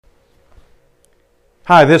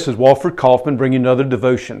Hi, this is Walford Kaufman bringing another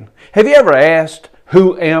devotion. Have you ever asked,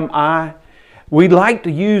 who am I? We like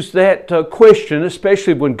to use that question,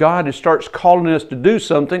 especially when God starts calling us to do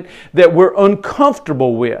something that we're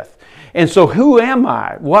uncomfortable with. And so who am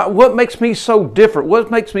I? What makes me so different? What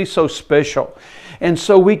makes me so special? And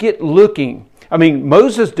so we get looking. I mean,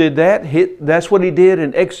 Moses did that. That's what he did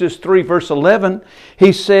in Exodus 3 verse 11.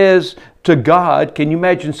 He says to God, can you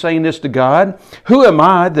imagine saying this to God? Who am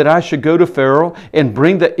I that I should go to Pharaoh and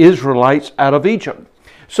bring the Israelites out of Egypt?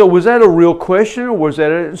 So was that a real question or was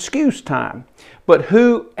that an excuse time? But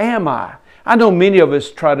who am I? I know many of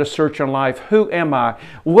us try to search in life, who am I?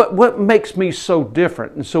 What makes me so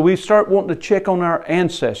different? And so we start wanting to check on our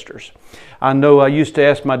ancestors. I know I used to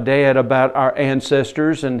ask my dad about our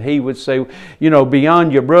ancestors, and he would say, you know,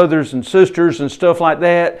 beyond your brothers and sisters and stuff like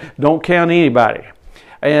that, don't count anybody.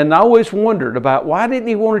 And I always wondered about why didn't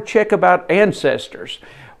he want to check about ancestors?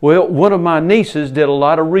 Well, one of my nieces did a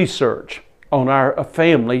lot of research on our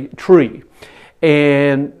family tree.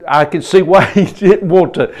 And I can see why he didn't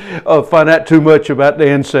want to find out too much about the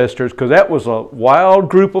ancestors, because that was a wild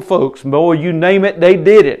group of folks. Boy, you name it, they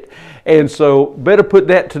did it. And so better put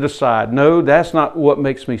that to the side. No, that's not what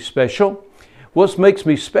makes me special. What makes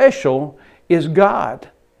me special is God.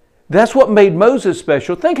 That's what made Moses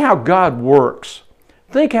special. Think how God works.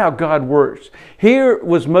 Think how God works. Here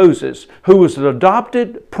was Moses, who was an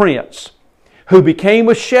adopted prince, who became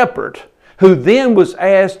a shepherd, who then was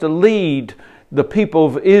asked to lead the people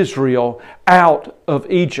of Israel out of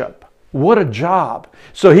Egypt. What a job.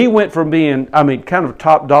 So he went from being, kind of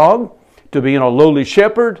top dog to being a lowly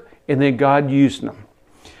shepherd, and then God used him.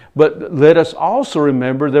 But let us also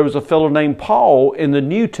remember there was a fellow named Paul in the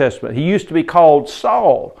New Testament. He used to be called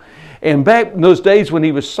Saul. And back in those days when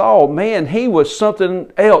he was Saul, man, he was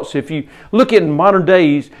something else. If you look in modern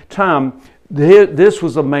days time, this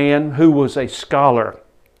was a man who was a scholar.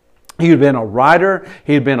 He had been a writer,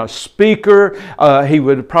 he had been a speaker, he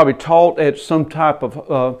would have probably taught at some type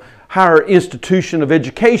of higher institution of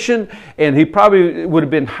education, and he probably would have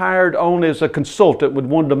been hired on as a consultant with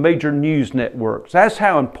one of the major news networks. That's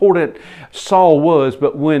how important Saul was.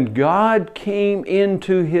 But when God came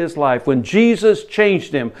into his life, when Jesus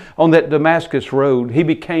changed him on that Damascus road, he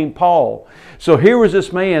became Paul. So here was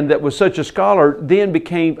this man that was such a scholar, then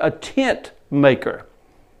became a tent maker.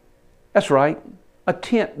 That's right. A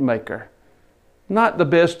tent maker. Not the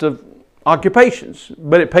best of occupations,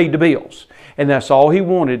 but it paid the bills. And that's all he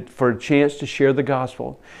wanted, for a chance to share the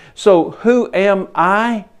gospel. So who am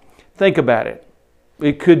I? Think about it.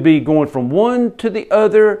 It could be going from one to the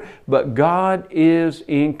other, but God is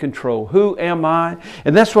in control. Who am I?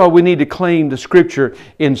 And that's why we need to claim the scripture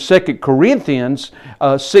in 2 Corinthians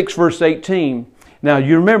 6 verse 18. Now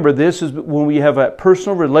you remember, this is when we have a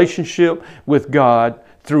personal relationship with God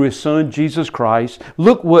through His Son, Jesus Christ.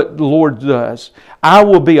 Look what the Lord does. I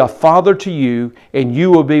will be a father to you, and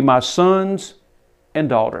you will be my sons and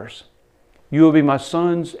daughters. You will be my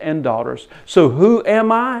sons and daughters. So who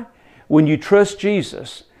am I? When you trust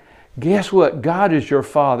Jesus, guess what? God is your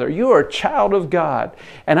Father. You are a child of God.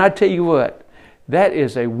 And I tell you what, that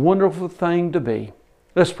is a wonderful thing to be.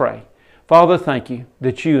 Let's pray. Father, thank you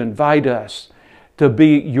that you invite us to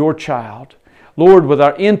be your child. Lord, with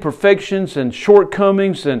our imperfections and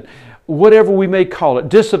shortcomings and whatever we may call it,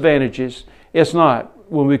 disadvantages, it's not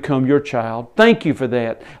when we become your child. Thank you for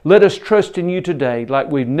that. Let us trust in you today like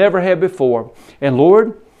we've never had before. And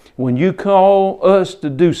Lord, when you call us to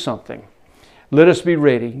do something, let us be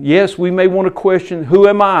ready. Yes, we may want to question, who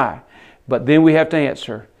am I? But then we have to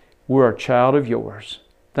answer, we're a child of yours.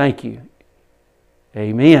 Thank you.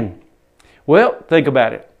 Amen. Well, think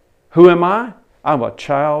about it. Who am I? I'm a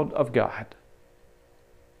child of God.